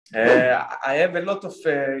I have a lot of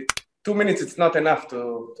 2 minutes. It's not enough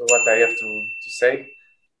to what I have to say.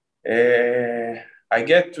 I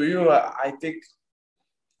get to you. I think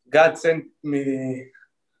God sent me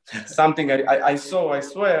something I saw. I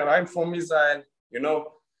swear, I'm from Israel. You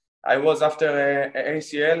know, I was after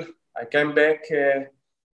ACL. I came back in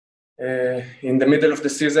the middle of the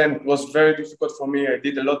season. It was very difficult for me. I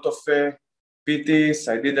did a lot of PTs.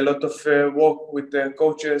 I did a lot of work with the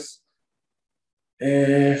coaches.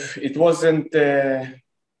 It wasn't.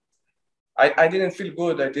 I didn't feel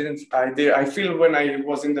good. I feel when I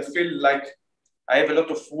was in the field like I have a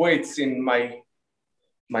lot of weights in my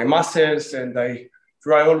muscles, and I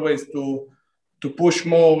try always to push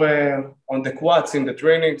more on the quads in the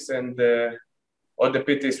trainings, and all the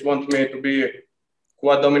PTs want me to be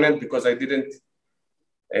quad dominant because I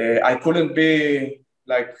couldn't be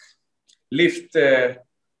like lift a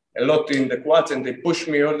lot in the quads, and they push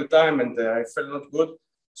me all the time, and I felt not good.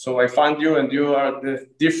 So I found you, and you are the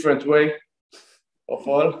different way of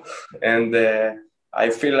all, and I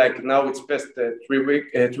feel like now it's past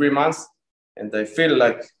 3 months, and I feel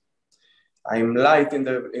like I'm light in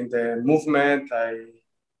the movement.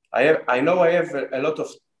 I know I have a lot of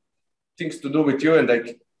things to do with you, and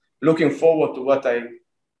like looking forward to what I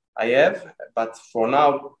have. But for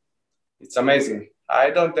now, it's amazing.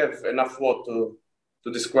 I don't have enough word to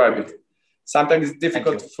describe it. Sometimes it's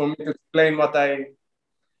difficult for me to explain what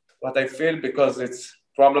I feel because it's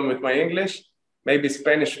problem with my English. Maybe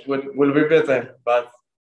Spanish will be better, but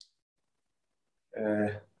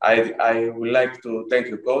I would like to thank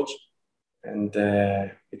you, coach, and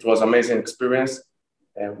it was amazing experience.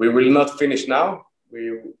 We will not finish now.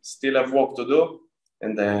 We still have work to do,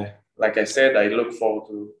 and like I said, I look forward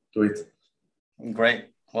to it. Great.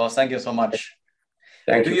 Well, thank you so much.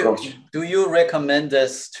 Thank you, coach. Do you recommend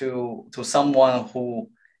this to someone who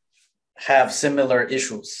have similar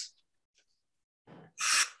issues?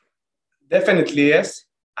 Definitely, yes.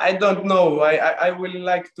 I don't know. I will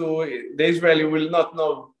like to. The Israeli will not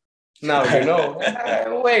know now. You know.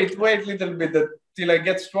 Wait a little bit till I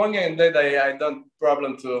get stronger, and then I don't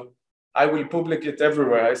problem to. I will public it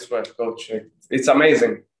everywhere. I swear, coach. It's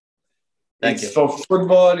amazing. Thank you. For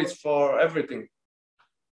football. It's for everything.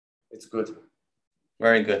 It's good.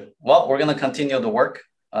 Very good. Well, we're gonna continue the work.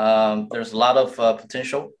 There's a lot of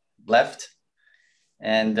potential left.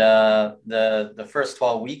 And the first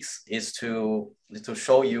 12 weeks is to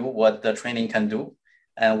show you what the training can do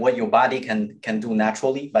and what your body can do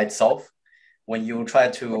naturally by itself. When you try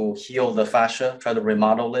to heal the fascia, try to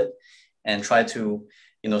remodel it, and try to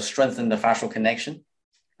strengthen the fascial connection,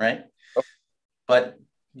 right? But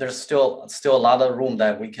there's still a lot of room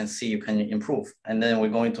that we can see you can improve, and then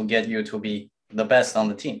we're going to get you to be the best on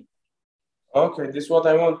the team. Okay, this is what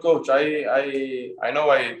I want, coach. I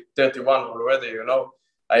know I'm 31 already, you know.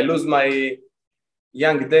 I lose my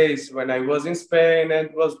young days when I was in Spain and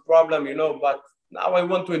it was a problem, you know, but now I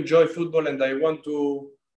want to enjoy football, and I want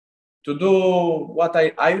to do what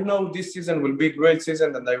I know this season will be a great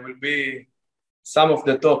season, and I will be some of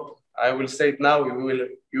the top. I will say it now,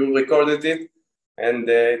 you recorded it, and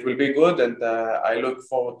it will be good, and I look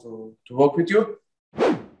forward to work with you.